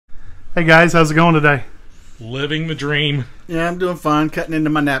Hey guys, how's it going today? Living the dream. Yeah, I'm doing fine. Cutting into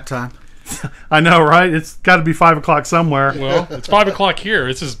my nap time. I know, right? It's got to be 5 o'clock somewhere. Well, it's 5 o'clock here.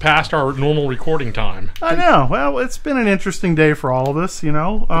 This is past our normal recording time. I know. Well, it's been an interesting day for all of us, you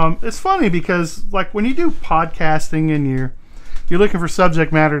know. It's funny because, like, when you do podcasting and you're looking for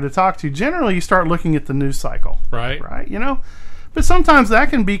subject matter to talk to, generally you start looking at the news cycle. Right. You know? But sometimes that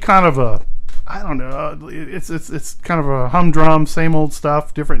can be kind of a, I don't know, it's kind of a humdrum, same old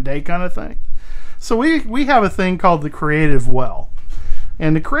stuff, different day kind of thing. So we have a thing called the creative well.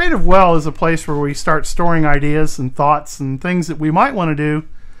 And the creative well is a place where we start storing ideas and thoughts and things that we might want to do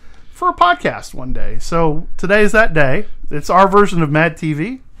for a podcast one day. So today's that day. It's our version of Mad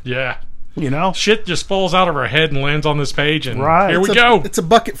TV. Yeah. You know? Shit just falls out of our head and lands on this page, and Right. here we It's go. It's a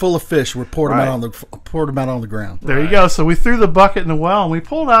bucket full of fish. We poured them Right. out on the ground. There you go. So we threw the bucket in the well and we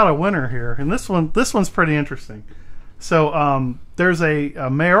pulled out a winner here. And this one's pretty interesting. So there's a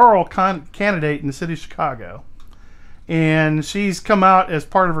mayoral candidate in the city of Chicago. And she's come out as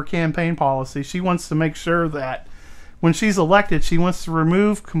part of her campaign policy. She wants to make sure that when she's elected, she wants to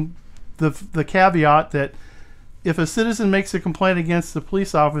remove the caveat that if a citizen makes a complaint against the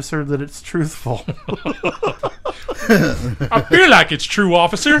police officer, that it's truthful. I feel like it's true,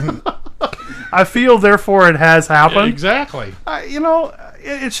 officer. I feel, therefore, it has happened. Exactly.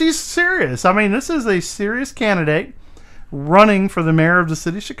 She's serious. I mean, this is a serious candidate running for the mayor of the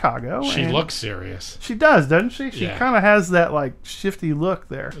city of Chicago. She and looks serious. She does, doesn't she? She Yeah. kind of has that, like, shifty look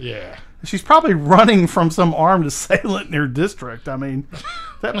there. Yeah. She's probably running from some armed assailant in her district. I mean,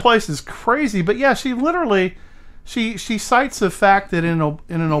 that place is crazy. But yeah, she literally, she cites the fact that in an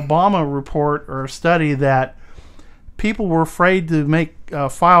Obama report or a study that people were afraid to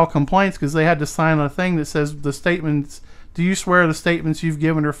file complaints because they had to sign a thing that says the statements, do you swear the statements you've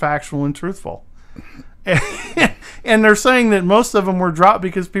given are factual and truthful? And they're saying that most of them were dropped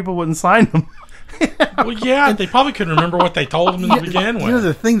because people wouldn't sign them. Well, yeah, they probably couldn't remember what they told them to begin with. You know,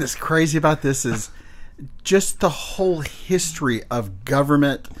 the thing that's crazy about this is just the whole history of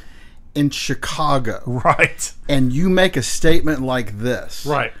government in Chicago. Right. And you make a statement like this.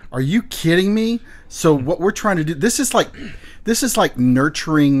 Right. Are you kidding me? So what we're trying to do, this is like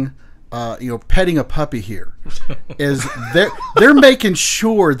nurturing, petting a puppy here. Is they're making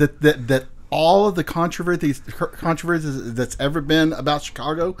sure that all of the controversies that's ever been about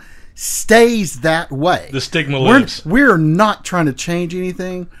Chicago stays that way. The stigma lives. We're not trying to change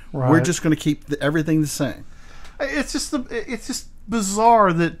anything. Right. We're just going to keep everything the same. It's just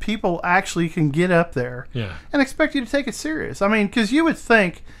bizarre that people actually can get up there and expect you to take it serious. I mean, because you would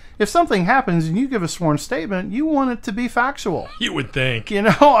think if something happens and you give a sworn statement, you want it to be factual. You would think. You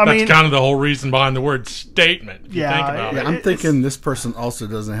know, I mean, that's kind of the whole reason behind the word statement. If you think about it. I'm thinking this person also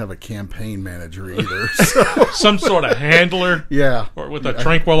doesn't have a campaign manager either. So. Some sort of handler. Yeah. Or with a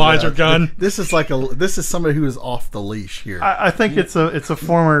tranquilizer gun. This is somebody who is off the leash here. I think it's a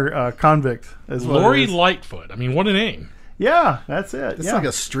former convict as well. Lori Lightfoot. I mean, what a name. Yeah, that's it. It's like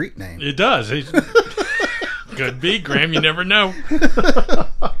a street name. It does. Could be, Graham. You never know.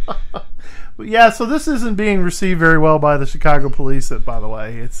 Yeah, so this isn't being received very well by the Chicago police. By the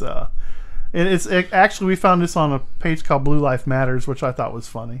way, actually we found this on a page called Blue Life Matters, which I thought was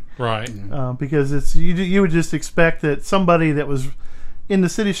funny. Right. Because it's you would just expect that somebody that was in the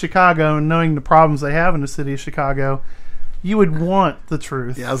city of Chicago and knowing the problems they have in the city of Chicago, you would want the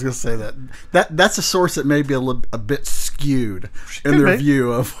truth. Yeah, I was going to say that's a source that may be a bit skewed in their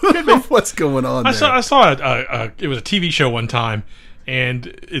view of what's going on. I saw it was a TV show one time, and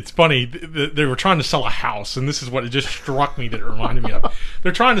it's funny. They were trying to sell a house, and this is what it just struck me that it reminded me of.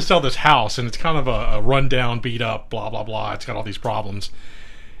 They're trying to sell this house, and it's kind of a rundown, beat up, blah blah blah. It's got all these problems.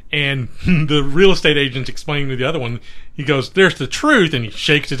 And the real estate agent's explaining to the other one, he goes, "There's the truth," and he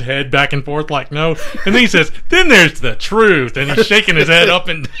shakes his head back and forth like no. And then he says, "Then there's the truth," and he's shaking his head up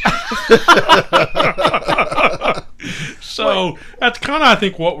and so that's kind of, I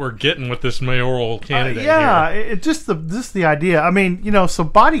think, what we're getting with this mayoral candidate. Here. Just the idea. I mean, so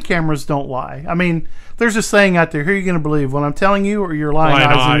body cameras don't lie. I mean, there's a saying out there: "Who are you going to believe? What I'm telling you, or your lying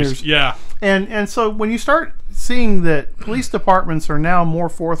eyes and ears?" Yeah. And so when you start seeing that police departments are now more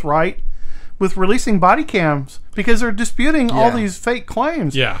forthright with releasing body cams because they're disputing all these fake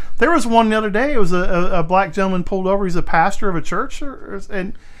claims. Yeah. There was one the other day. It was a black gentleman pulled over. He's a pastor of a church.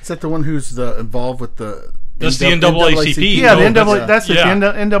 And is that the one who's involved with the... That's the NAACP. Yeah, that's the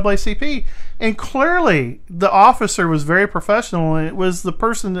NAACP. And clearly, the officer was very professional, and it was the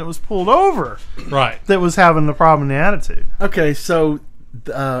person that was pulled over that was having the problem in the attitude. Okay, so,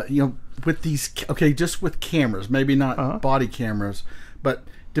 with these... Okay, just with cameras, maybe not body cameras, but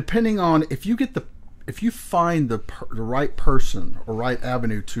depending on... If you find the right person or right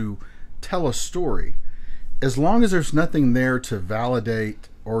avenue to tell a story, as long as there's nothing there to validate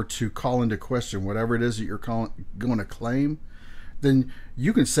or to call into question whatever it is that you're going to claim, then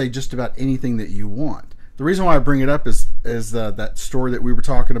you can say just about anything that you want. The reason why I bring it up is that story that we were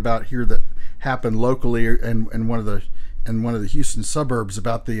talking about here that happened locally in one of the Houston suburbs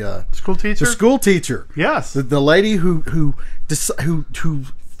about the School teacher. The school teacher. Yes. The lady who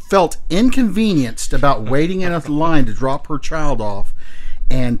felt inconvenienced about waiting in a line to drop her child off,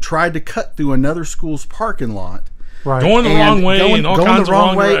 and tried to cut through another school's parking lot. Right. Going the wrong way in all kinds of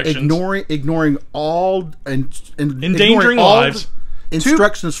wrong directions. Ignoring all endangering lives.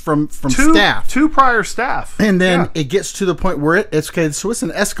 Instructions from staff. Two prior staff. And then it gets to the point where it's okay. So it's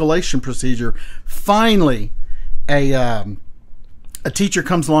an escalation procedure. Finally, a teacher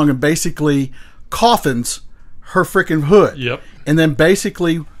comes along and basically coffins her freaking hood. Yep. And then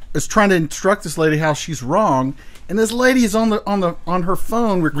basically is trying to instruct this lady how she's wrong. And this lady is on her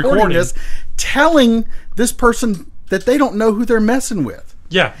phone recording this, telling this person that they don't know who they're messing with.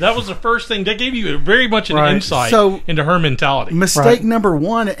 Yeah, that was the first thing. That gave you very much an insight into her mentality. Mistake number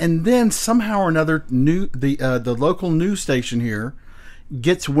one, and then somehow or another, the local news station here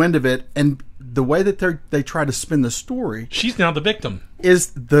gets wind of it, and the way that they try to spin the story, she's now the victim.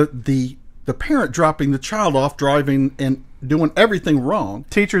 Is the parent dropping the child off, driving and doing everything wrong?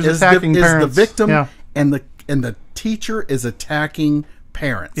 Teachers attacking parents. Is the victim, and the teacher is attacking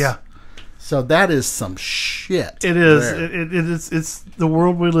parents. Yeah. So that is some shit. It is. It's the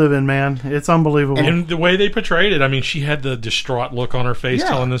world we live in, man. It's unbelievable. And the way they portrayed it, I mean, she had the distraught look on her face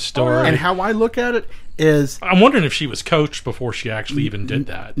telling this story. And how I look at it is, I'm wondering if she was coached before she actually even did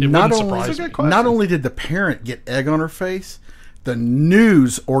that. It wouldn't surprise me. Not only did the parent get egg on her face, the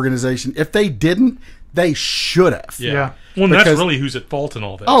news organization, if they didn't, they should have. Yeah. Well, that's really who's at fault in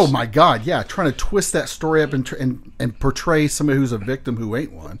all this. Oh my God, yeah, trying to twist that story up and portray somebody who's a victim who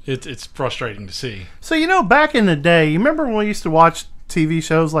ain't one. It's frustrating to see. So back in the day, you remember when we used to watch TV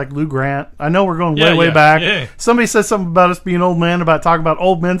shows like Lou Grant? I know we're going way back. Yeah. Somebody said something about us being old men, about talking about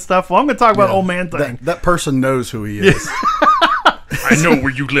old men stuff. Well, I'm going to talk about old man thing. That person knows who he is. I know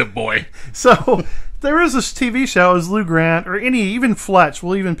where you live, boy. So there is this TV show as Lou Grant, or even Fletch.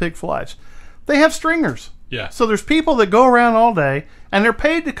 We'll even pick Fletch. They have stringers. Yeah. So there's people that go around all day, and they're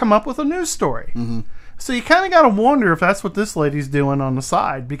paid to come up with a news story. Mm-hmm. So you kind of got to wonder if that's what this lady's doing on the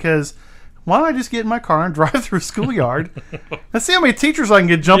side, because why don't I just get in my car and drive through a schoolyard and see how many teachers I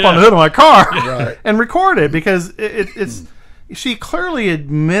can jump on the hood of my car and record it, because it's she clearly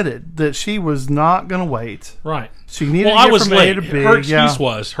admitted that she was not going to wait. Right. She needed to get from A to B. Her excuse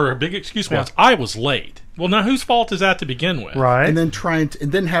was, her big excuse was, I was late. Well, now whose fault is that to begin with? Right. And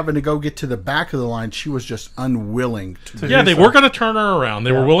then having to go get to the back of the line, she was just unwilling to. Yeah, they were going to turn her around.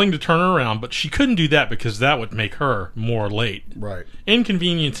 They were willing to turn her around, but she couldn't do that because that would make her more late. Right.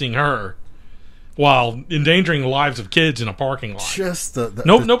 Inconveniencing her while endangering the lives of kids in a parking lot. Just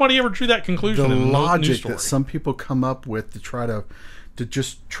nobody ever drew that conclusion. The in logic the that some people come up with to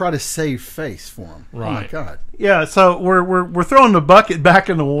try to save face for them. Right. Oh my God. Yeah, so we're throwing the bucket back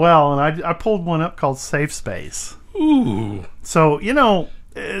in the well, and I pulled one up called Safe Space. Ooh. So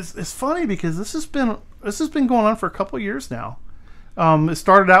it's funny because this has been going on for a couple of years now. It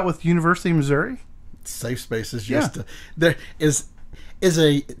started out with University of Missouri. Safe Space is just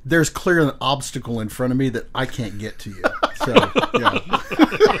there's clearly an obstacle in front of me that I can't get to you. So yeah.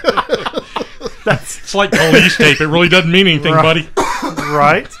 It's like police tape. It really doesn't mean anything, buddy.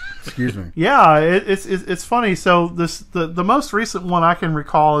 Right? Excuse me. Yeah, it's funny. So the most recent one I can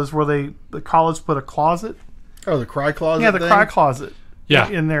recall is where the college put a closet. Oh, the cry closet. Yeah, the cry closet. Yeah,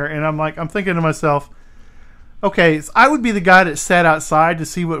 in there, and I'm thinking to myself, okay, so I would be the guy that sat outside to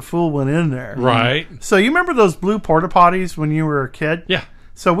see what fool went in there. Right. So you remember those blue porta potties when you were a kid? Yeah.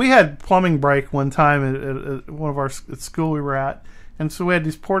 So we had plumbing break one time at one of our at school we were at, and so we had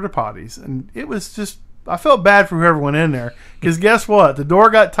these porta potties, and it was just, I felt bad for whoever went in there, because guess what? The door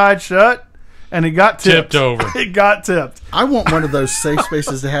got tied shut, and it got tipped over. It got tipped. I want one of those safe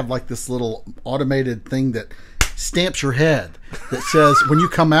spaces to have like this little automated thing that stamps your head that says when you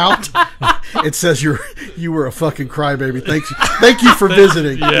come out, it says you were a fucking crybaby. Thank you for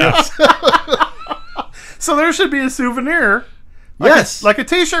visiting. Yes. So there should be a souvenir. Like a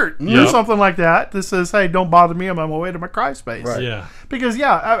T-shirt or something like that says, "Hey, don't bother me. I'm on my way to my cry space." Right. Yeah. Because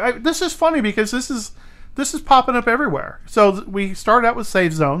this is funny because this is popping up everywhere. So we started out with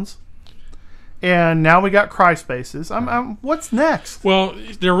safe zones, and now we got cry spaces. What's next? Well,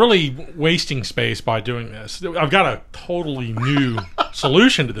 they're really wasting space by doing this. I've got a totally new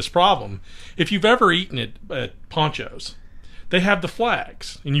solution to this problem. If you've ever eaten at Poncho's, they have the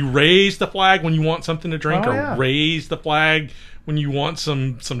flags, and you raise the flag when you want something to drink, Oh, or yeah. raise the flag when you want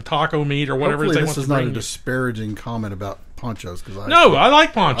some taco meat or whatever Hopefully they this want is to not a bring you. disparaging comment about ponchos. No, I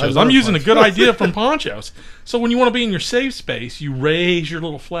like ponchos. I I'm love using a good ponchos. idea from ponchos. So when you want to be in your safe space, you raise your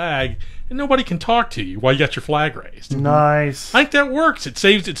little flag, and nobody can talk to you while you got your flag raised. Nice. I think that works. It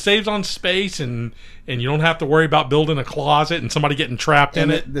saves on space, and you don't have to worry about building a closet and somebody getting trapped in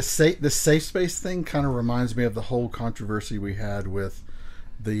And it. the safe space thing kind of reminds me of the whole controversy we had with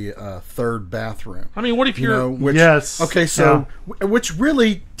the third bathroom. I mean, what if you're... Yes. Okay, so which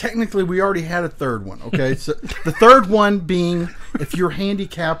really technically we already had a third one. Okay, so the third one being if you're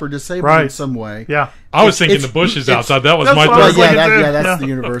handicapped or disabled in Right. some way. Yeah. I was thinking it's- the bushes it's- outside. That was that's my what I was third Well, one. yeah, thinking too. that's Yeah. the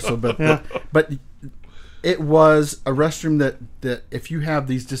universal. But it was a restroom that if you have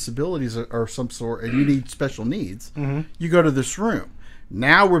these disabilities or some sort and you need special needs, you go to this room.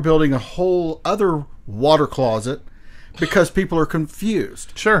 Now we're building a whole other water closet because people are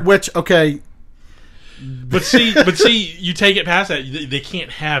confused. Sure. Which, okay, But see, you take it past that. They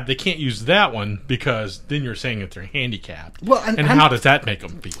can't use that one because then you're saying that they're handicapped. Well, and and how does that make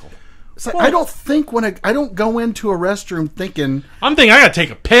them feel? so I don't think I don't go into a restroom thinking I'm thinking I got to take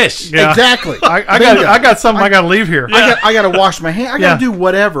a piss. Yeah. exactly. I Bingo. got something I got to leave here. I got to wash my hand. I got Yeah. to do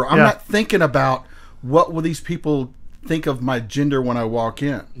whatever. I'm Yeah. not thinking about what will these people think of my gender when I walk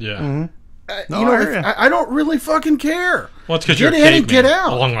in. Yeah. No, You know, I hear ya. I don't really fucking care. Well, it's because Get you're a in and caveman, get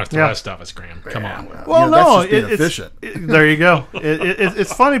out. along with the Yeah. rest of us, Graham. Come on. Well, You know, no, that's just being it's efficient. there you go.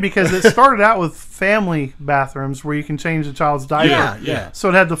 It's funny because it started out with family bathrooms where you can change the child's diaper. Yeah. So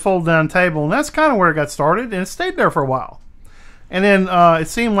it had the fold down table, and that's kind of where it got started, and it stayed there for a while. And then it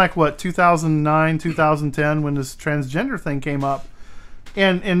seemed like 2009, 2010 when this transgender thing came up,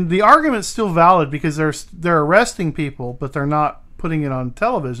 and the argument's still valid because they're arresting people, but they're not putting it on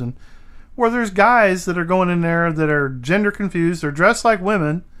television. Where there's guys that are going in there that are gender confused, they're dressed like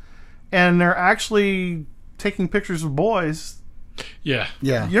women, and they're actually taking pictures of boys Yeah.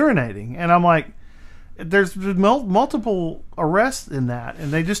 Yeah. urinating. And I'm like, there's multiple arrests in that,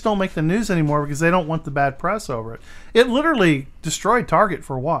 and they just don't make the news anymore because they don't want the bad press over it. It literally destroyed Target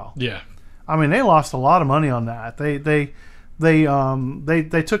for a while. Yeah. I mean, they lost a lot of money on that.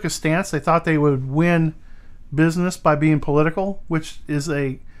 They took a stance. They thought they would win business by being political, which is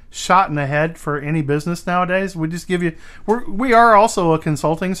a shot in the head for any business nowadays. We just give you. We are also a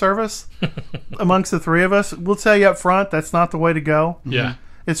consulting service amongst the three of us. We'll tell you up front that's not the way to go. Yeah.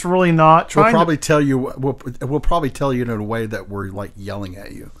 It's really not. We'll Trying probably tell you. We'll probably tell you in a way that we're like yelling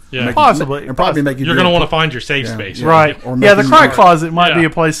at you. Yeah. Make- Possibly. and probably make you. You're do going to a- want to find your safe space. yeah. Right. Or Yeah, the making- cry closet might be Yeah.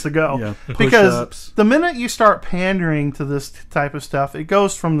 a place to go. Yeah, Because push-ups. the minute you start pandering to this type of stuff, it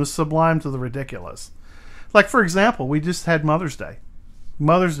goes from the sublime to the ridiculous. Like, for example, we just had Mother's Day.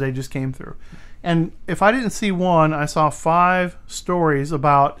 Mother's Day just came through. And if I didn't see one, I saw 5 stories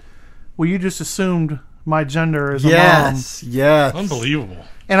about, well, you just assumed my gender as a mom. Yes. Yes. Unbelievable.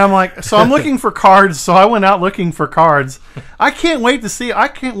 And I'm like, so I'm looking for cards. So I went out looking for cards. I can't wait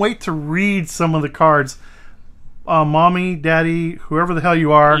to read some of the cards. Mommy, daddy, whoever the hell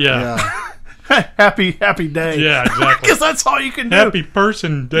you are. Yeah. Yeah. happy day. Yeah, exactly. Because that's all you can do. Happy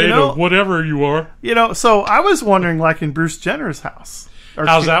person day You know- to whatever you are. So I was wondering, like in Bruce Jenner's house.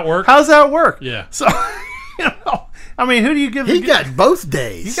 How's that work? How's that work? Yeah. So, I mean, who do you give? He got both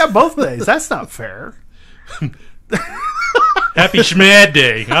days. You got both days. That's not fair. Happy Schmad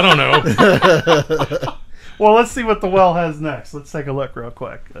Day. I don't know. Well, let's see what the well has next. Let's take a look real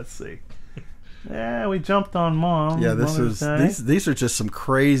quick. Let's see. Yeah, we jumped on mom. Yeah, this Mother's is Day. these are just some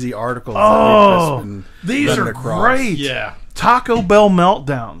crazy articles. Oh, that we've just been these running are across. great. Yeah. Taco Bell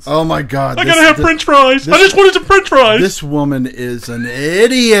meltdowns. Oh my God! I gotta have French fries. I this- just wanted some French fries. This woman is an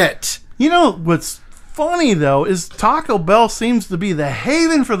idiot. You know what's funny though is Taco Bell seems to be the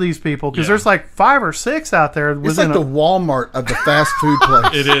haven for these people because Yeah. there's like 5 or 6 out there. It's like the Walmart of the fast food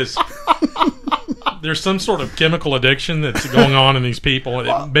place. It is. There's some sort of chemical addiction that's going on in these people, and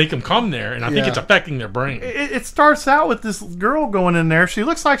it make them come there, and I think Yeah. it's affecting their brain. It starts out with this girl going in there. She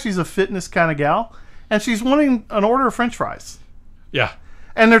looks like she's a fitness kind of gal, and she's wanting an order of French fries. Yeah.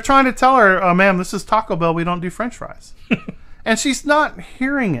 And they're trying to tell her, ma'am, this is Taco Bell. We don't do French fries. And she's not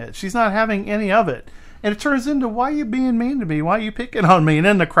hearing it. She's not having any of it. And it turns into, why are you being mean to me? Why are you picking on me? And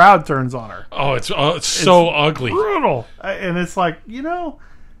then the crowd turns on her. Oh, it's so ugly. Brutal. And it's like,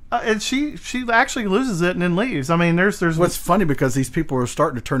 and she actually loses it and then leaves. I mean, there's What's funny because these people are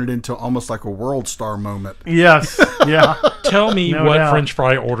starting to turn it into almost like a world star moment. yes, yeah. Tell me No what doubt. French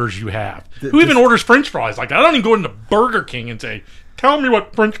fry orders you have. Who even orders French fries? Like, I don't even go into Burger King and say, tell me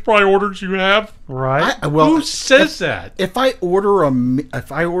what French fry orders you have. Right. Who says that? If I order a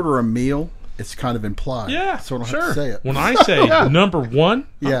meal, it's kind of implied. Yeah, so I don't sure. have to say it. When I say number one,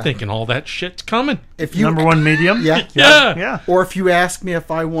 Yeah. I'm thinking all that shit's coming. If you Number one medium. Yeah. Yeah. Or if you ask me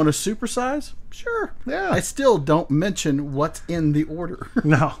if I want to supersize, sure. Yeah. I still don't mention what's in the order.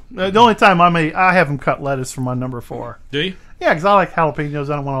 No, the only time I have them cut lettuce for my number 4. Do you? Yeah, because I like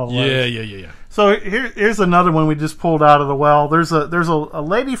jalapenos. I don't want all the lettuce. Yeah. So here's another one we just pulled out of the well. There's a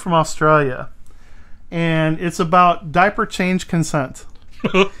lady from Australia, and it's about diaper change consent.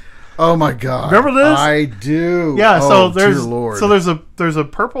 Oh my God! Remember this? I do. Yeah. Oh, So dear Lord. there's a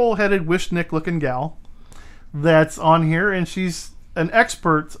purple-headed wishnick looking gal that's on here, and she's an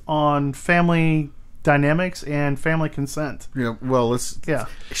expert on family dynamics and family consent. Yeah. Well, let's. Yeah.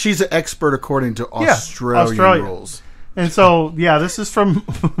 She's an expert according to Yeah, Australian Australia. rules. And so, yeah, this is from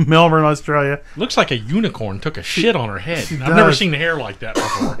Melbourne, Australia. Looks like a unicorn took a shit on her head. I've does. never seen hair like that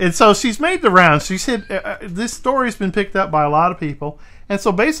before. And so she's made the rounds. She said this story's been picked up by a lot of people. And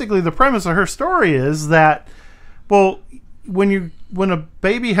so basically the premise of her story is that, well, when a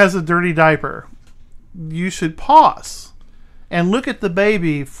baby has a dirty diaper, you should pause and look at the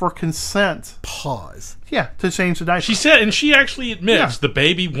baby for consent. Pause. Yeah, to change the diaper. She said, and she actually admits Yeah. the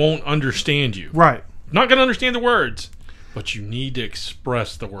baby won't understand you. Right. Not going to understand the words, but you need to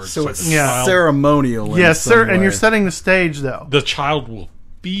express the words. So it's the child, ceremonial. Yes, in sir. some And you're way. setting the stage, though. the child will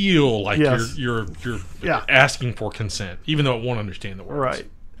feel like Yes. you're Yeah. asking for consent, even though it won't understand the words.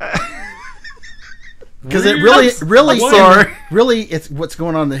 Right. Because it I'm really, sorry. really, it's what's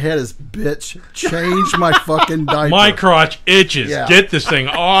going on in the head is, bitch, change my fucking diaper. My crotch itches. Yeah. Get this thing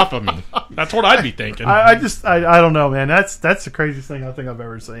off of me. That's what I'd be thinking. I don't know, man. That's the craziest thing I think I've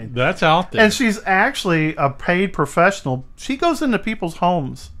ever seen. That's out there. And she's actually a paid professional. She goes into people's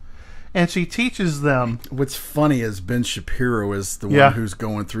homes and she teaches them. What's funny is Ben Shapiro is the Yeah. one who's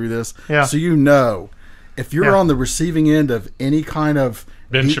going through this. Yeah. So if you're Yeah. on the receiving end of any kind of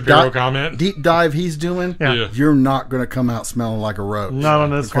Ben Shapiro comment? deep dive he's doing, Yeah. you're not going to come out smelling like a roach. Not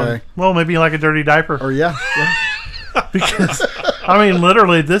on this one. Okay. Well, maybe like a dirty diaper. Or yeah. Because, I mean,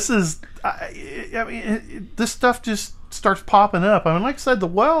 literally, this is. This stuff just starts popping up. I mean, like I said, the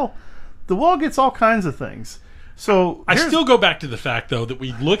well gets all kinds of things. So I here's- still go back to the fact, though, that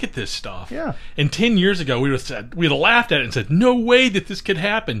we look at this stuff. Yeah. And 10 years ago, we'd have laughed at it and said, no way that this could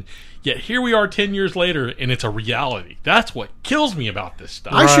happen. Yet here we are 10 years later, and it's a reality. That's what kills me about this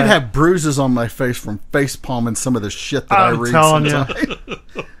stuff. I should Right. have bruises on my face from face palming some of the shit that I I'm read telling you. sometimes.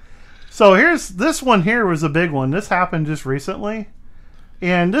 So here's this one. Here was a big one. This happened just recently,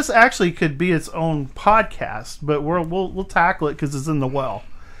 and this actually could be its own podcast, but we'll tackle it because it's in the well.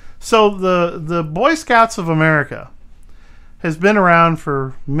 So the Boy Scouts of America has been around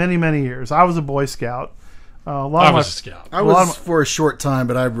for many, many years. I was a Boy Scout. A lot I of was my- a scout. I was for a short time,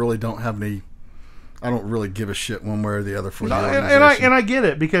 but I really don't have any. I don't really give a shit one way or the other for the organization. and I get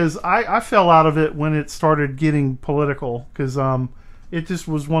it because I fell out of it when it started getting political because it just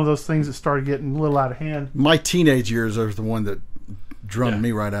was one of those things that started getting a little out of hand. My teenage years are the one that drummed Yeah.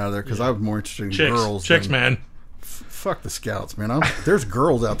 me right out of there because I was more interested in Chicks. girls. Chicks, than- man. Fuck the Scouts, man. There's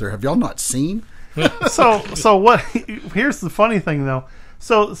girls out there. Have y'all not seen? So what? Here's the funny thing though.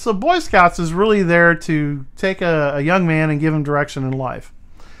 So Boy Scouts is really there to take a young man and give him direction in life.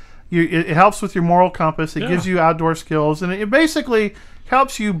 It helps with your moral compass. It Yeah. gives you outdoor skills, and it basically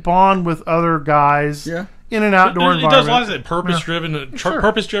helps you bond with other guys Yeah. in an outdoor It does environment. a lot of that purpose-driven, Sure.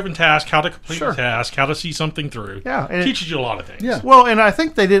 purpose-driven task, how to complete Sure. a task, how to see something through. Yeah, and It teaches you a lot of things. Yeah. Well, and I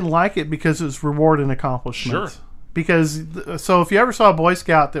think they didn't like it because it was reward and accomplishment. Sure. Because so if you ever saw a Boy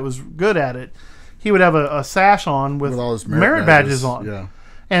Scout that was good at it, he would have a sash on with With all his merit badges on. Yeah.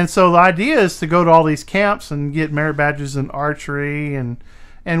 And so the idea is to go to all these camps and get merit badges in archery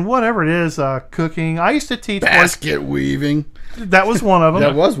and whatever it is, cooking. I used to teach. Basket weaving. That was one of them.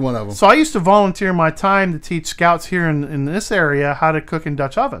 That was one of them. So I used to volunteer my time to teach scouts here in this area how to cook in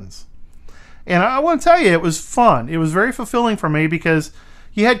Dutch ovens. And I want to tell you, it was fun. It was very fulfilling for me because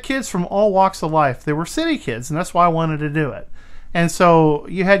you had kids from all walks of life. They were city kids, and that's why I wanted to do it. And so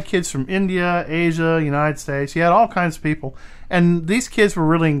you had kids from India, Asia, United States. You had all kinds of people. And these kids were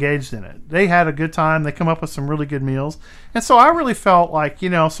really engaged in it. They had a good time. They come up with some really good meals. And so I really felt like,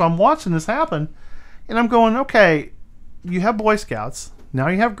 so I'm watching this happen, and I'm going, okay, you have Boy Scouts. Now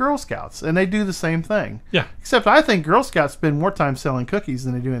you have Girl Scouts. And they do the same thing. Yeah. Except I think Girl Scouts spend more time selling cookies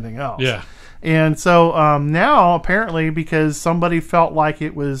than they do anything else. Yeah. And so now, apparently, because somebody felt like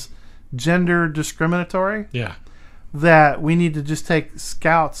it was gender discriminatory, Yeah. that we need to just take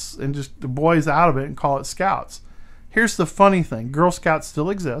Scouts and just the boys out of it and call it Scouts. Here's the funny thing. Girl Scouts still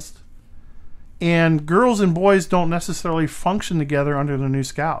exist. And girls and boys don't necessarily function together under the new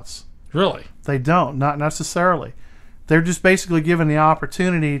Scouts. Really? They don't. Not necessarily. They're just basically given the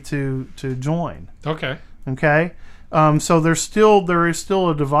opportunity to join. Okay. Okay. So there is still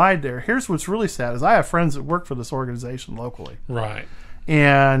a divide there. Here's what's really sad is I have friends that work for this organization locally, Right.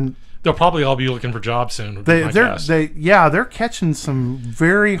 and They'll probably all be looking for jobs soon. Would be my guess. they're catching some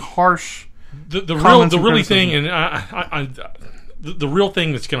very harsh. The comments and really thing, criticism. and the real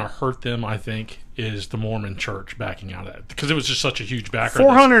thing that's going to hurt them, I think, is the Mormon Church backing out of that, because it was just such a huge backer.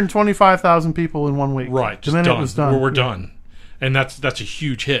 425,000 people in 1 week. Right. And Just then done. it was done. We're done. And that's a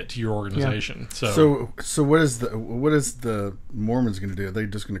huge hit to your organization. So what is the Mormons going to do? Are they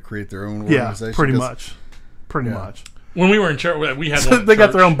just going to create their own organization? Yeah, pretty much. when we were in church, we had one They at got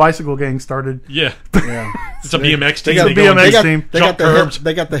church. their own bicycle gang started. Yeah. Yeah. It's a BMX team. got a BMX team.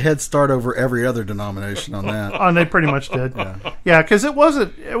 They got the head start over every other denomination on that. And they pretty much did. Yeah, because it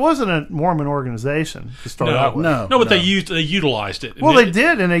wasn't a Mormon organization to start out with. No, but they utilized it. Well, they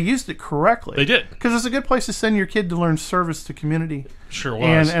did, and they used it correctly. They did. Because it's a good place to send your kid to learn service to community. Sure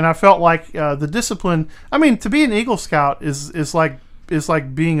was. And I felt like the discipline. I mean, to be an Eagle Scout is like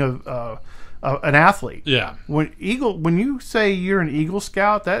being an athlete. Yeah. When you say you're an Eagle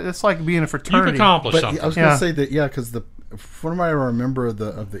Scout, that's like being a fraternity. You've accomplished But something. I was going to say that because from what I remember of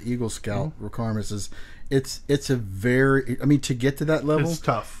the Eagle Scout requirements is it's a very, I mean, to get to that level, It's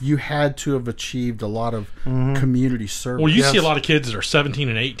tough. You had to have achieved a lot of community service. Well, you see a lot of kids that are 17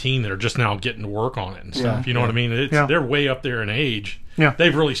 and 18 that are just now getting to work on it and stuff. You know what I mean? They're way up there in age. Yeah.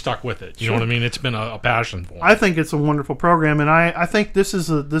 They've really stuck with it. You know what I mean? It's been a passion for them. I think it's a wonderful program, and I think this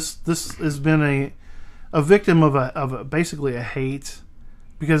has been a victim of basically a hate,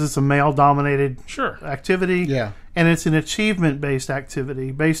 because it's a male dominated activity. Yeah. And it's an achievement based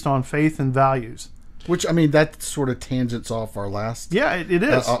activity based on faith and values. Which, I mean, that sort of tangents off our last it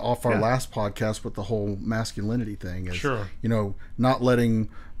is off our last podcast with the whole masculinity thing. Is, Sure. You know, not letting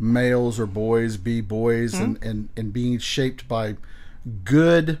males or boys be boys and being shaped by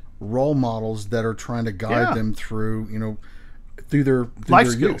good role models that are trying to guide them through, through their life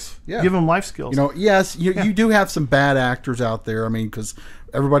their skills. youth. Yeah. Give them life skills. Yes, you do have some bad actors out there. I mean, because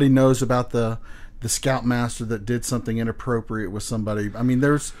everybody knows about the scoutmaster that did something inappropriate with somebody. I mean,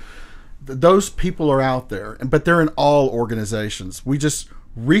 those people are out there, but they're in all organizations. We just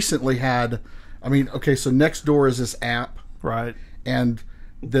recently had, so Nextdoor is this app, right? And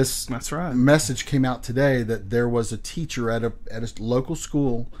this message came out today that there was a teacher at a local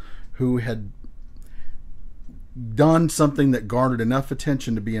school who had done something that garnered enough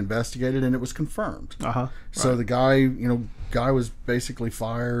attention to be investigated, and it was confirmed. So the guy was basically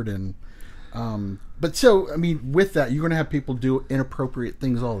fired, and but so, I mean, with that, you're going to have people do inappropriate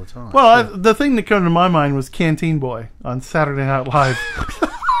things all the time. Well, the thing that came to my mind was Canteen Boy on Saturday Night Live.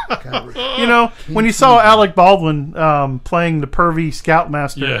 When you saw Alec Baldwin playing the pervy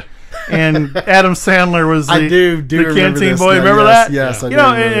Scoutmaster, and Adam Sandler was the Canteen Boy. Remember that? Yes, I do.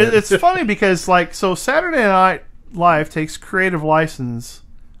 It's funny because, Saturday Night Live takes creative license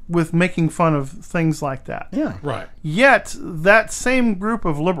with making fun of things like that. Yeah. Right. Yet, that same group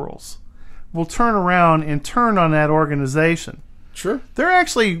of liberals will turn around and turn on that organization. Sure. They're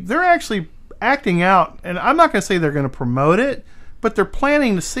actually acting out, and I'm not going to say they're going to promote it, but they're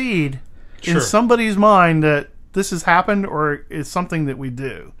planting the seed in somebody's mind that this has happened or is something that we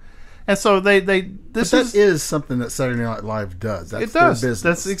do. And so that is something that Saturday Night Live does. That's their business.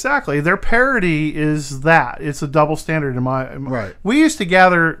 That's exactly. Their parody is that. It's a double standard in my right. We used to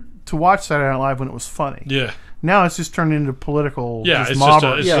gather to watch Saturday Night Live when it was funny. Yeah. Now it's just turned into political. Yeah,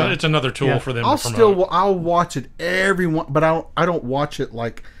 it's another tool for them. I'll watch it but I don't watch it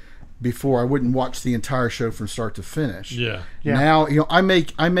like before. I wouldn't watch the entire show from start to finish. Yeah. Now I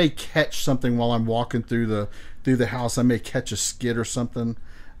may catch something while I'm walking through the house. I may catch a skit or something.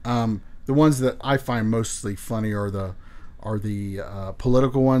 The ones that I find mostly funny are the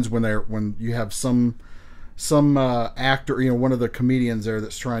political ones when you have some actor, one of the comedians there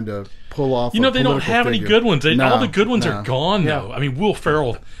that's trying to pull off. They don't have any good ones. All the good ones are gone, though. I mean, Will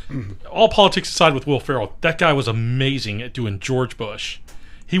Ferrell. All politics aside, with Will Ferrell, that guy was amazing at doing George Bush.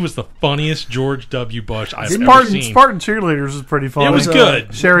 He was the funniest George W. Bush I've ever seen. Spartan Cheerleaders was pretty funny. It was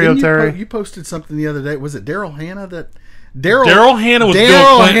good. Sherry O'Terry. You posted something the other day. Was it Daryl Hannah that? Daryl Hannah was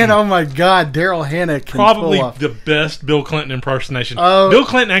Bill Clinton. Hannah, oh my God, Daryl Hannah can probably pull off the best Bill Clinton impersonation. Bill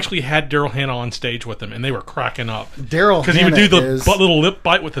Clinton actually had Daryl Hannah on stage with him, and they were cracking up. Daryl because he would do the little lip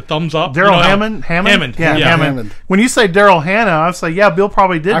bite with the thumbs up. Daryl Hammond. Yeah, Hammond. When you say Daryl Hannah, I say, yeah, Bill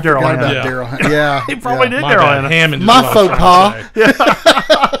probably did Daryl Hannah. Yeah, he probably did Daryl Hannah. Hammond. My faux pas.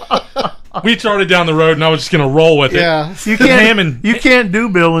 We started down the road, and I was just going to roll with it. Yeah, you can't do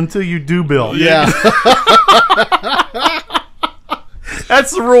Bill until you do Bill. Yeah.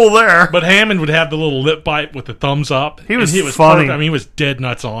 That's the rule there. But Hammond would have the little lip bite with the thumbs up. He was funny. funny. I mean, he was dead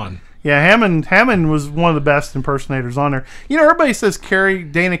nuts on. Yeah, Hammond was one of the best impersonators on there. You know, everybody says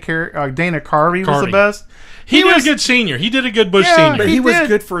Dana Carvey was the best. He was a good senior. He did a good Bush Yeah, senior. But he was did.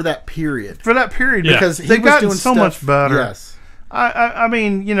 good for that period. For that period, Yeah. Because they've he was gotten doing so stuff, much better. Yes. I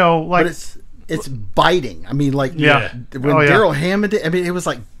mean, you know, like But it's biting. I mean, like Yeah. when Oh, yeah. Daryl Hammond did, I mean, it was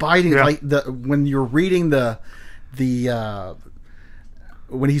like biting. Yeah. Like when you're reading the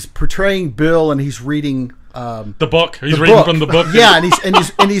when he's portraying Bill and he's reading the book. He's the reading book. from the book. Yeah,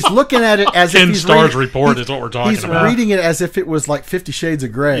 and he's looking at it as if 10 he's Stars reading, Report is what we're talking he's about. reading it as if it was like 50 Shades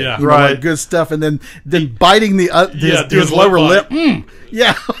of Grey. Yeah. You know, Right. like good stuff, and then biting his lower lip.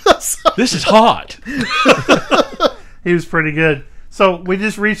 Yeah. This is hot. he was pretty good. So we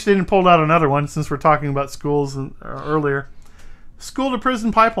just reached in and pulled out another one since we're talking about schools earlier. School to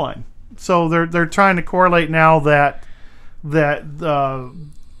prison pipeline. So they're trying to correlate now that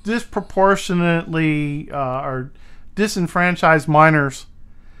disproportionately or disenfranchised minors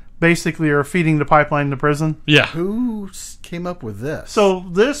basically are feeding the pipeline to prison. Yeah. Who came up with this? So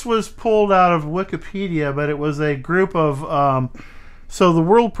this was pulled out of Wikipedia, but it was a group of so the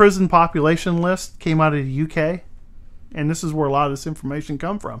World Prison Population List came out of the UK, and this is where a lot of this information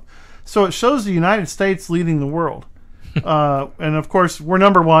come from. So it shows the United States leading the world. And of course, we're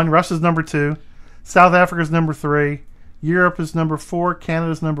number 1, Russia's number 2, South Africa's number 3, Europe is number 4,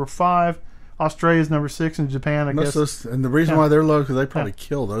 Canada's number 5, Australia's number 6, and Japan, I guess. And the reason why they're low because they probably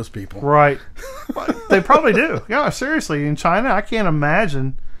kill those people. Right. They probably do. Yeah, seriously. In China, I can't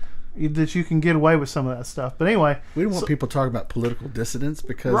imagine that you can get away with some of that stuff. But anyway. We don't want people talking about political dissidents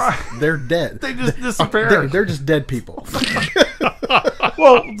because Right. they're dead. They just disappear. They're just dead people.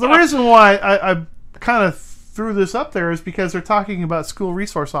 Well, the reason why I kind of threw this up there is because they're talking about school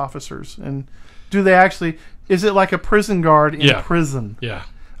resource officers. And do they actually... Is it like a prison guard in prison? Yeah.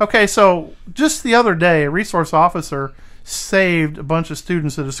 Okay, so just the other day, a resource officer saved a bunch of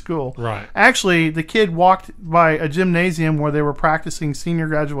students at a school. Right. Actually, the kid walked by a gymnasium where they were practicing senior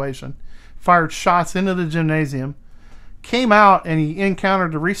graduation, fired shots into the gymnasium, came out, and he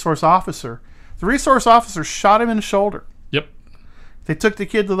encountered the resource officer. The resource officer shot him in the shoulder. Yep. They took the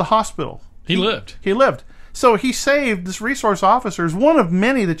kid to the hospital. He lived. He lived. So he saved this resource officer, is one of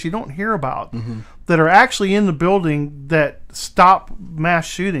many that you don't hear about that are actually in the building that stop mass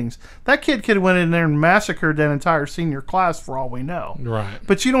shootings. That kid could have went in there and massacred that entire senior class for all we know. Right.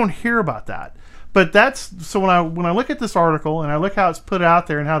 But you don't hear about that. But that's so when I look at this article and I look how it's put out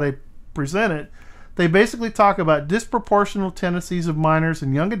there and how they present it, they basically talk about disproportional tendencies of minors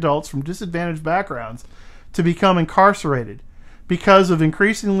and young adults from disadvantaged backgrounds to become incarcerated because of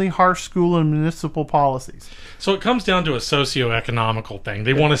increasingly harsh school and municipal policies. So it comes down to a socioeconomical thing.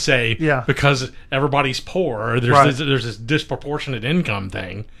 They want to say because everybody's poor, there's this disproportionate income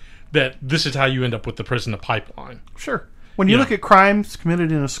thing, that this is how you end up with the prison to pipeline. Sure. When you look at crimes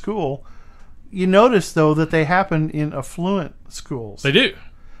committed in a school, you notice though that they happen in affluent schools. They do.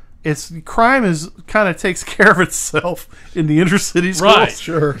 Crime is kind of takes care of itself in the inner city schools. Right.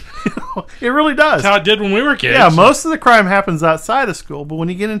 Sure. It really does. That's how it did when we were kids. Yeah, most of the crime happens outside of school, but when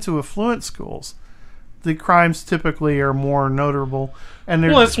you get into affluent schools, the crimes typically are more notable. And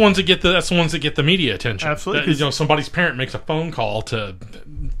that's the ones that get the media attention. Absolutely. Somebody's parent makes a phone call to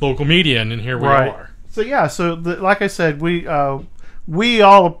local media, and then here we are. So like I said, we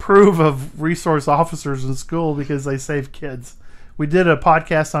all approve of resource officers in school because they save kids. We did a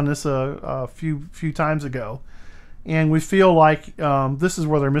podcast on this a few times ago, and we feel like this is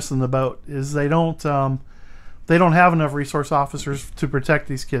where they're missing the boat. Is they don't have enough resource officers to protect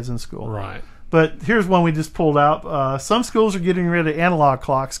these kids in school. Right. But here's one we just pulled out. Some schools are getting rid of analog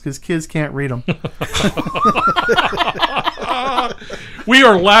clocks because kids can't read them. We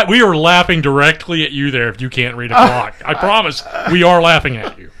are laughing directly at you there if you can't read a clock. I promise we are laughing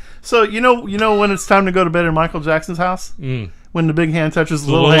at you. So you know when it's time to go to bed in Michael Jackson's house? When the big hand touches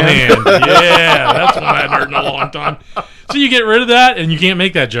the little hand. Yeah, that's one I hadn't heard in a long time. So you get rid of that, and you can't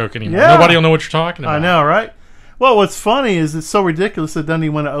make that joke anymore. Yeah. Nobody will know what you're talking about. I know, right? Well, what's funny is it's so ridiculous it doesn't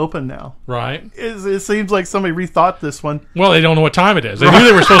even want to open now. Right. It seems like somebody rethought this one. Well, they don't know what time it is. They knew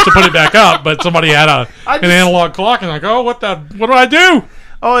they were supposed to put it back up, but somebody had an analog clock, and like, oh, what do I do?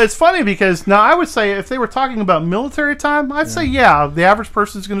 Oh, it's funny because now I would say if they were talking about military time, I'd say the average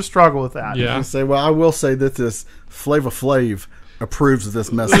person is going to struggle with that. Yeah. I will say that this Flava Flav approves of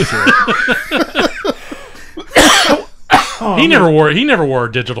this message here. He never wore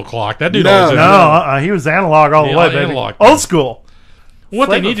a digital clock. That dude No, always he was analog all the way, baby. analog. Old school. What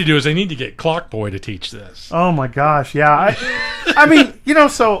they need to do is they need to get Clockboy to teach this. Oh my gosh, yeah. I mean,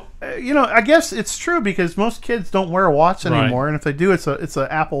 I guess it's true because most kids don't wear a watch anymore, and if they do, it's a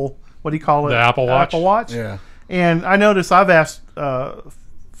Apple. What do you call it? The Apple Watch. Apple Watch. Yeah. And I notice I've asked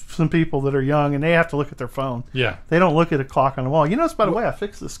some people that are young, and they have to look at their phone. Yeah. They don't look at a clock on the wall. You notice, by the way, I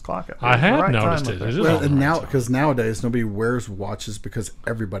fixed this clock up. I have noticed it. Well, and now because nowadays nobody wears watches because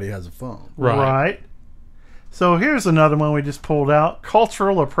everybody has a phone. Right. So here's another one we just pulled out: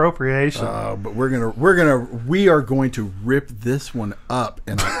 cultural appropriation. But we are going to rip this one up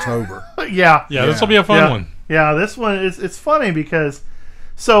in October. Yeah. This will be a fun one. Yeah, this one it's funny because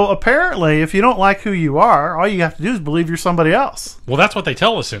so apparently if you don't like who you are, all you have to do is believe you're somebody else. Well, that's what they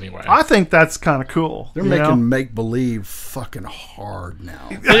tell us anyway. I think that's kind of cool. They're making make believe fucking hard now.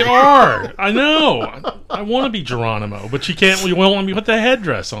 They are. I know. I want to be Geronimo, but you can't. We won't let me put the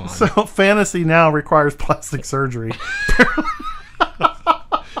headdress on. So fantasy now requires plastic surgery.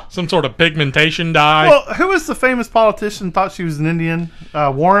 Some sort of pigmentation dye. Well, who was the famous politician thought she was an Indian?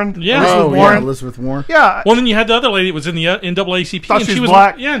 Warren? Yeah. Elizabeth Warren. Yeah. Well, then you had the other lady that was in the NAACP. Thought and she was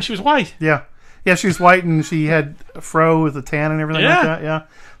black. black. Yeah, and she was white. Yeah. Yeah, she was white and she had a fro with a tan and everything like that. Yeah.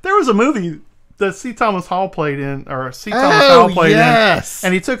 There was a movie that C. Thomas Hall played in, or C. Thomas Hall played in,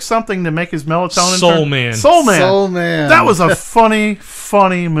 and he took something to make his melatonin. Soul Man. Soul Man. Soul Man. That was a funny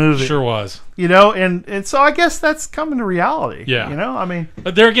movie. Sure was. And so I guess that's coming to reality. Yeah. I mean.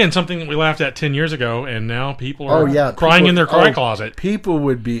 But there again, something that we laughed at 10 years ago, and now people are crying in their cry closet. People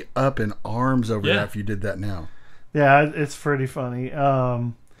would be up in arms over that if you did that now. Yeah, it's pretty funny.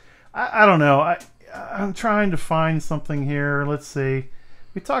 I don't know. I'm trying to find something here. Let's see.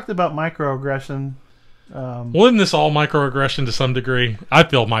 We talked about microaggression. Well, isn't this all microaggression to some degree? I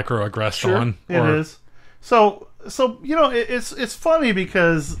feel microaggressed on. It is. So it's funny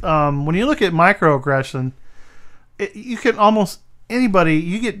because when you look at microaggression, you can almost anybody.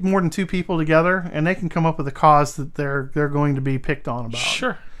 You get more than two people together, and they can come up with a cause that they're going to be picked on about.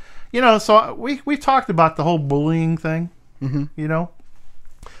 Sure. So we talked about the whole bullying thing. Mm-hmm.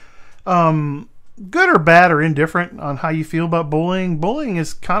 Good or bad or indifferent on how you feel about bullying. Bullying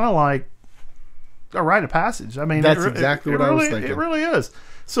is kind of like a rite of passage. I mean, that's exactly what I was thinking. It really is.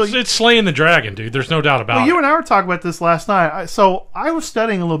 So it's slaying the dragon, dude. There's no doubt about it. You and I were talking about this last night. I was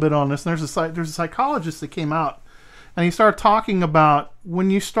studying a little bit on this, and there's a psychologist that came out, and he started talking about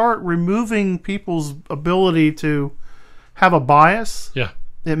when you start removing people's ability to have a bias. Yeah.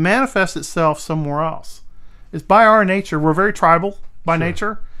 It manifests itself somewhere else. It's by our nature. We're very tribal by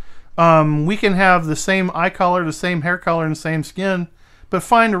nature. We can have the same eye color, the same hair color, and the same skin, but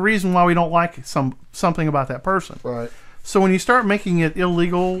find a reason why we don't like something about that person. Right. So when you start making it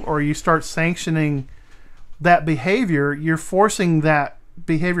illegal or you start sanctioning that behavior, you're forcing that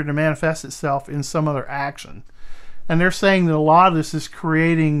behavior to manifest itself in some other action. And they're saying that a lot of this is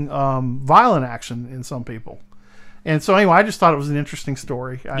creating violent action in some people. And so anyway, I just thought it was an interesting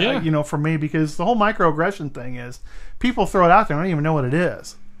story, for me, because the whole microaggression thing is people throw it out there and don't even know what it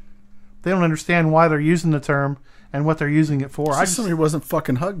is. They don't understand why they're using the term and what they're using it for. Somebody wasn't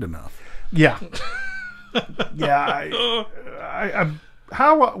fucking hugged enough. Yeah. Yeah.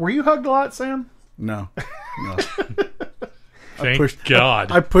 How were you hugged a lot, Sam? No. Thank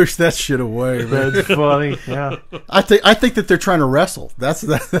God. I pushed that shit away. That's funny. Yeah. I think that they're trying to wrestle. That's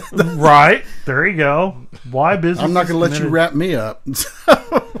right. There you go. Why business? I'm not going to let you wrap me up.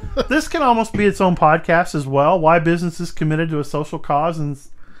 This can almost be its own podcast as well. Why business is committed to a social cause and.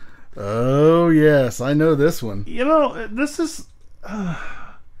 Oh yes, I know this one. This is.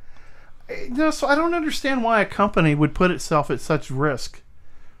 So I don't understand why a company would put itself at such risk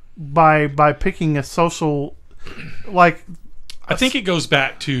by picking a social, like. I think it goes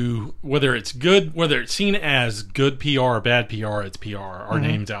back to whether it's seen as good PR or bad PR. It's PR. Our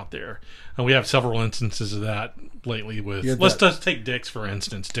name's out there, and we have several instances of that lately. Let's just take Dick's for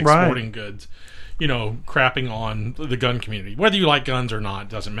instance. Dick's Sporting Goods. Crapping on the gun community. Whether you like guns or not,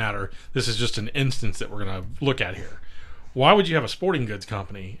 doesn't matter. This is just an instance that we're going to look at here. Why would you have a sporting goods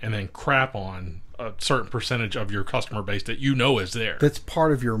company and then crap on a certain percentage of your customer base that is there? That's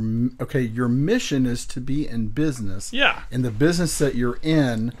part of your mission is to be in business. Yeah. And the business that you're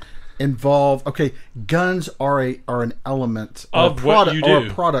in guns are an element of what you do, or a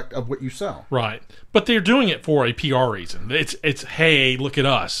product of what you sell. Right. But they're doing it for a PR reason. It's hey, look at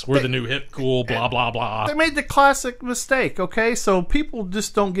us. We're the new hip cool blah blah blah. They made the classic mistake, okay? So people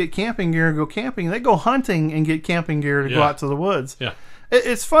just don't get camping gear and go camping. They go hunting and get camping gear to go out to the woods. Yeah.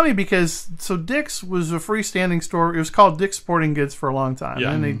 It's funny because Dick's was a freestanding store. It was called Dick's Sporting Goods for a long time.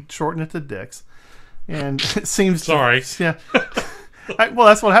 Yeah. And they shortened it to Dick's. And it seems Sorry. Yeah. Well,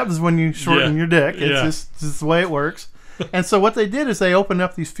 that's what happens when you shorten your dick. It's just the way it works. And so what they did is they opened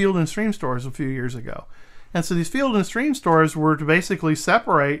up these Field and Stream stores a few years ago. And so these Field and Stream stores were to basically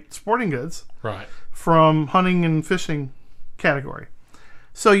separate sporting goods Right. from hunting and fishing category.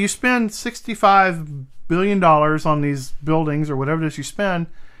 So you spend $65 billion on these buildings or whatever it is you spend,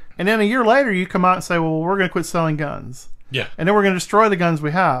 and then a year later you come out and say, well, we're going to quit selling guns. Yeah. And then we're going to destroy the guns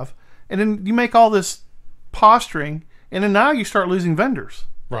we have. And then you make all this posturing, and then now you start losing vendors.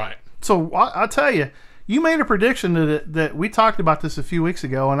 Right. So I'll tell you, you made a prediction that we talked about this a few weeks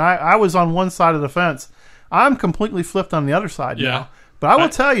ago, and I was on one side of the fence. I'm completely flipped on the other side now. But I will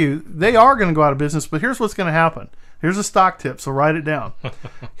tell you, they are going to go out of business, but here's what's going to happen. Here's a stock tip, so write it down.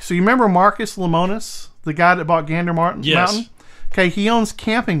 So you remember Marcus Lemonis, the guy that bought Gander Mountain? Yes. Okay, he owns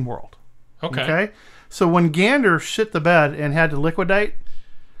Camping World. Okay. So when Gander shit the bed and had to liquidate,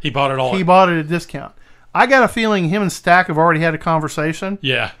 He bought it all. he bought it at a discount. I got a feeling him and Stack have already had a conversation.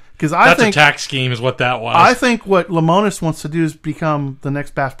 Yeah. Because That's a tax scheme is what that was. I think what Lemonis wants to do is become the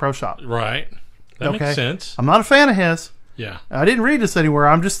next Bass Pro Shop. Right. That makes sense. I'm not a fan of his. Yeah. I didn't read this anywhere.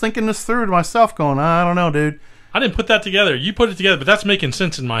 I'm just thinking this through to myself going, I don't know, dude. I didn't put that together. You put it together, but that's making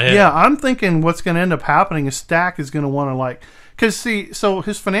sense in my head. Yeah, I'm thinking what's going to end up happening is Stack is going to want to because see, so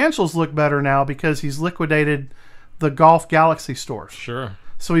his financials look better now because he's liquidated the Golf Galaxy stores. Sure.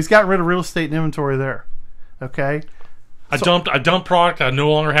 So he's gotten rid of real estate and inventory there. Okay. I dumped product. I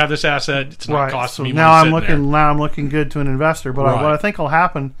no longer have this asset. It's not costing me money. Now I'm looking good to an investor. But what I think will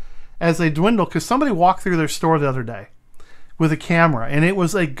happen as they dwindle, because somebody walked through their store the other day with a camera, and it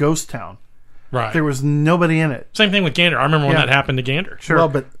was a ghost town. Right. There was nobody in it. Same thing with Gander. I remember when that happened to Gander. Sure. Well,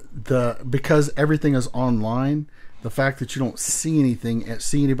 but because everything is online, the fact that you don't see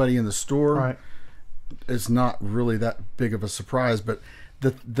anybody in the store is not really that big of a surprise. But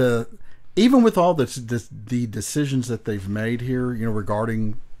the even with all the decisions that they've made here,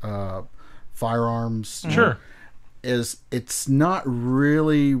 regarding firearms, sure, it's not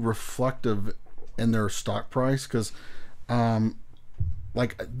really reflective in their stock price because,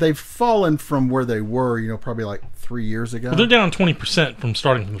 they've fallen from where they were, probably like 3 years ago. Well, they're down 20% from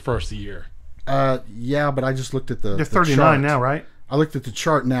starting from the first of the year. Yeah, but I just looked at they're 39 now, right? I looked at the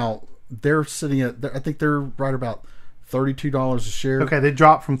chart now. They're sitting at, I think they're right about $32 a share. Okay, they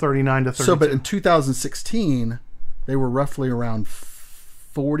dropped from 39 to 32. So, but in 2016, they were roughly around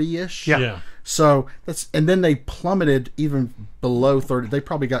 40-ish. Yeah. So and then they plummeted even below 30. They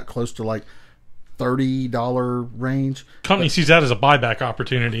probably got close to like $30 range. Company sees that as a buyback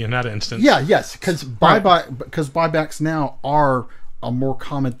opportunity in that instance. Yeah, yes, because buybacks now are a more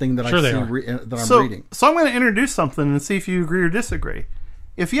common thing that sure I'm reading. So I'm going to introduce something and see if you agree or disagree.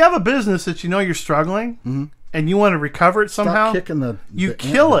 If you have a business that you're struggling and you want to recover it somehow, you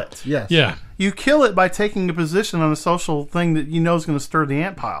kill it. Yes. Yeah. You kill it by taking a position on a social thing that you know is going to stir the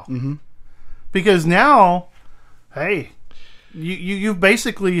ant pile. Mm-hmm. Because now, hey, you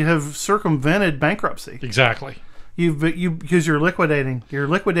basically have circumvented bankruptcy. Exactly. Because you're liquidating,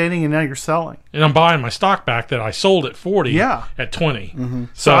 and now you're selling. And I'm buying my stock back that I sold at 40 at 20. Mm-hmm.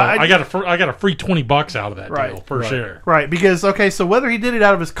 So I got a free $20 out of that deal per share. Right. Because so whether he did it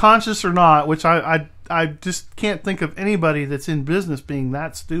out of his conscience or not, which I just can't think of anybody that's in business being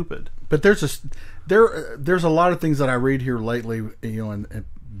that stupid. But there's a lot of things that I read here lately, and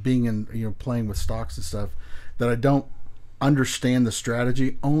being in playing with stocks and stuff, that I don't understand the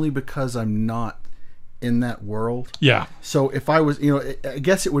strategy only because I'm not in that world. Yeah. So if I was, I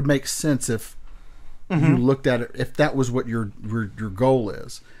guess it would make sense if you looked at it, if that was what your goal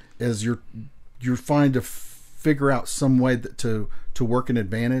is you're trying to figure out some way to work an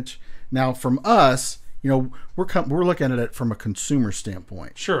advantage. Now, from us, we're looking at it from a consumer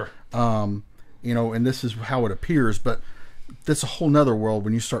standpoint. Sure. And this is how it appears, but that's a whole nother world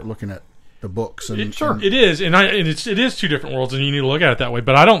when you start looking at the books. It is, and it is two different worlds, and you need to look at it that way.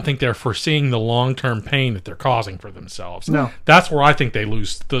 But I don't think they're foreseeing the long-term pain that they're causing for themselves. No, that's where I think they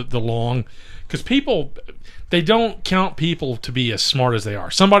lose the long, because people, they don't count people to be as smart as they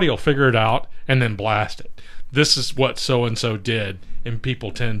are. Somebody will figure it out and then blast it. This is what so and so did, and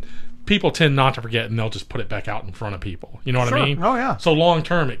people tend not to forget, and they'll just put it back out in front of people. You know what I mean? Oh, yeah. So long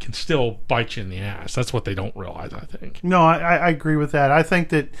term, it can still bite you in the ass. That's what they don't realize, I think. No, I agree with that. I think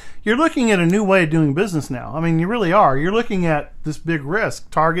that you're looking at a new way of doing business now. I mean, you really are. You're looking at this big risk.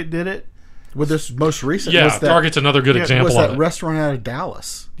 Target did it. Well, this most recent. Yeah, Target's another good example was of that it. restaurant out of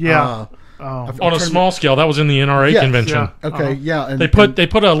Dallas. Yeah. On a small scale, that was in the NRA convention. Yeah. Okay, yeah. And, they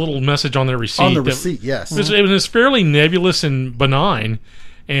put a little message on their receipt. On the receipt, yes. It was fairly nebulous and benign.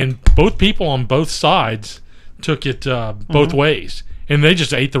 And both people on both sides took it both ways, and they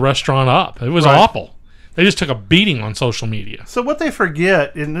just ate the restaurant up. It was awful. They just took a beating on social media. So what they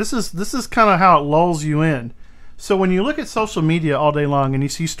forget, and this is kind of how it lulls you in. So when you look at social media all day long and you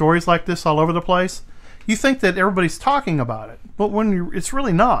see stories like this all over the place, you think that everybody's talking about it, but it's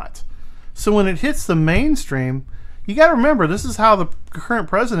really not. So when it hits the mainstream, you got to remember this is how the current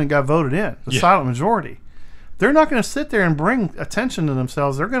president got voted in, the silent majority. They're not going to sit there and bring attention to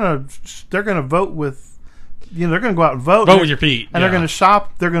themselves. They're going to vote with, they're going to go out and vote. Vote with your feet, and they're going to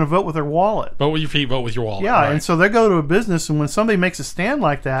shop. They're going to vote with their wallet. Vote with your feet. Vote with your wallet. Yeah, right. And so they go to a business, and when somebody makes a stand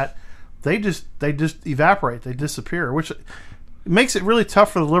like that, they just evaporate. They disappear, which makes it really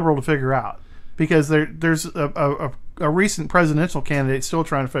tough for the liberal to figure out. Because there's a recent presidential candidate still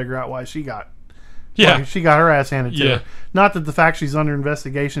trying to figure out why she got her ass handed to her. Not that the fact she's under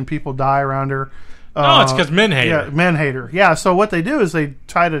investigation, people die around her. No, it's because men hate her. Yeah, men hate her. Yeah, so what they do is they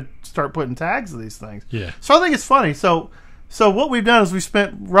try to start putting tags to these things. Yeah. So I think it's funny. So what we've done is we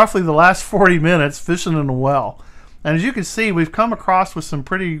spent roughly the last 40 minutes fishing in a well. And as you can see, we've come across with some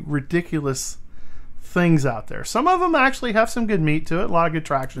pretty ridiculous things out there. Some of them actually have some good meat to it, a lot of good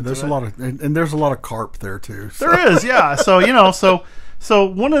traction. There's a lot of, and there's a lot of carp there too. So. There is, yeah. So so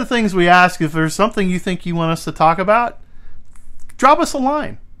one of the things we ask, if there's something you think you want us to talk about, drop us a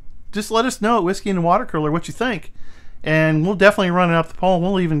line. Just let us know at Whiskey and the Water Cooler what you think, and we'll definitely run it up the poll. And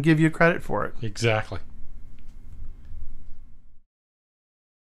we'll even give you credit for it. Exactly.